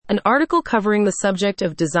An article covering the subject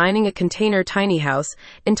of designing a container tiny house,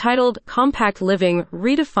 entitled Compact Living,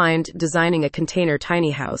 Redefined Designing a Container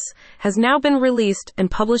Tiny House, has now been released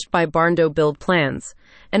and published by Barndo Build Plans,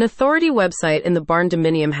 an authority website in the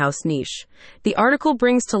barndominium house niche. The article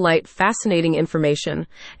brings to light fascinating information,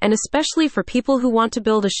 and especially for people who want to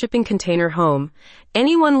build a shipping container home,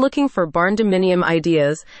 anyone looking for barndominium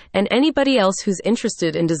ideas, and anybody else who's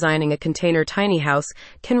interested in designing a container tiny house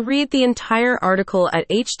can read the entire article at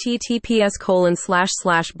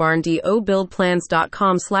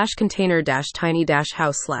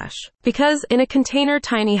https://barndobuildplans.com/container-tiny-house/. Because in a container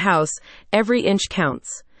tiny house, every inch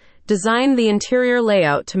counts. Design the interior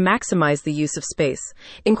layout to maximize the use of space,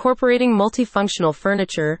 incorporating multifunctional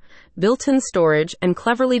furniture, built-in storage, and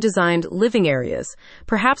cleverly designed living areas.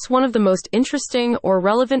 Perhaps one of the most interesting or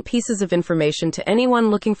relevant pieces of information to anyone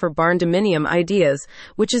looking for barndominium ideas,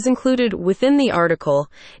 which is included within the article,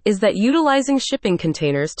 is that utilizing shipping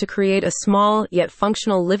containers to create a small yet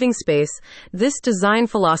functional living space, this design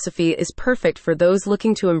philosophy is perfect for those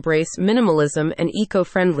looking to embrace minimalism and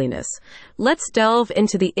eco-friendliness. Let's delve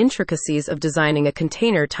into the intricacies of designing a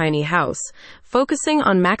container tiny house, focusing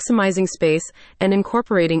on maximizing space and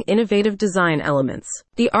incorporating innovative design elements.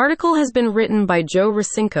 The article has been written by Joe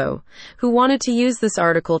Rasinko, who wanted to use this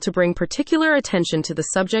article to bring particular attention to the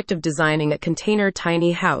subject of designing a container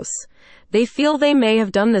tiny house. They feel they may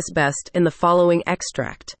have done this best in the following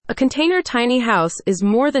extract. A container tiny house is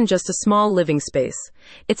more than just a small living space.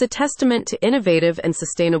 It's a testament to innovative and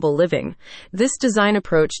sustainable living. This design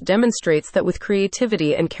approach demonstrates that with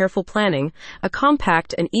creativity and careful planning, a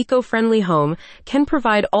compact and eco-friendly home can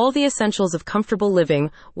provide all the essentials of comfortable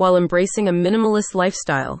living while embracing a minimalist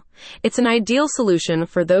lifestyle. It's an ideal solution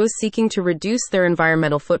for those seeking to reduce their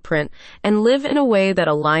environmental footprint and live in a way that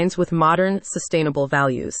aligns with modern, sustainable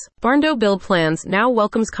values. Barndo Build Plans now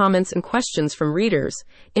welcomes comments and questions from readers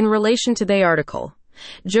in relation to the article.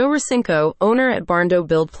 Joe Rasinko, owner at Barndo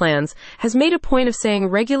Build Plans, has made a point of saying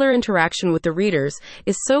regular interaction with the readers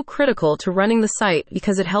is so critical to running the site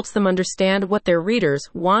because it helps them understand what their readers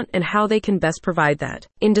want and how they can best provide that.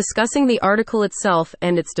 In discussing the article itself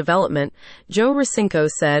and its development, Joe Rasinko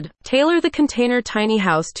said, "Tailor the container tiny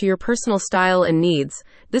house to your personal style and needs.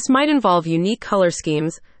 This might involve unique color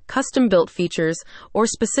schemes, custom-built features, or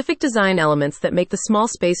specific design elements that make the small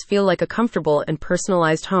space feel like a comfortable and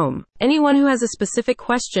personalized home." Anyone who has a specific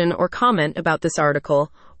question or comment about this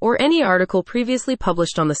article, or any article previously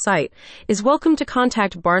published on the site, is welcome to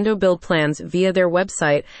contact Barndo Build Plans via their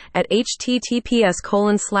website at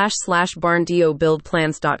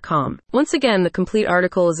https://barndobuildplans.com. Once again, the complete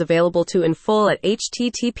article is available in full at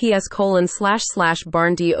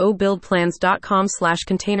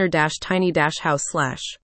https://barndobuildplans.com/container-tiny-house/.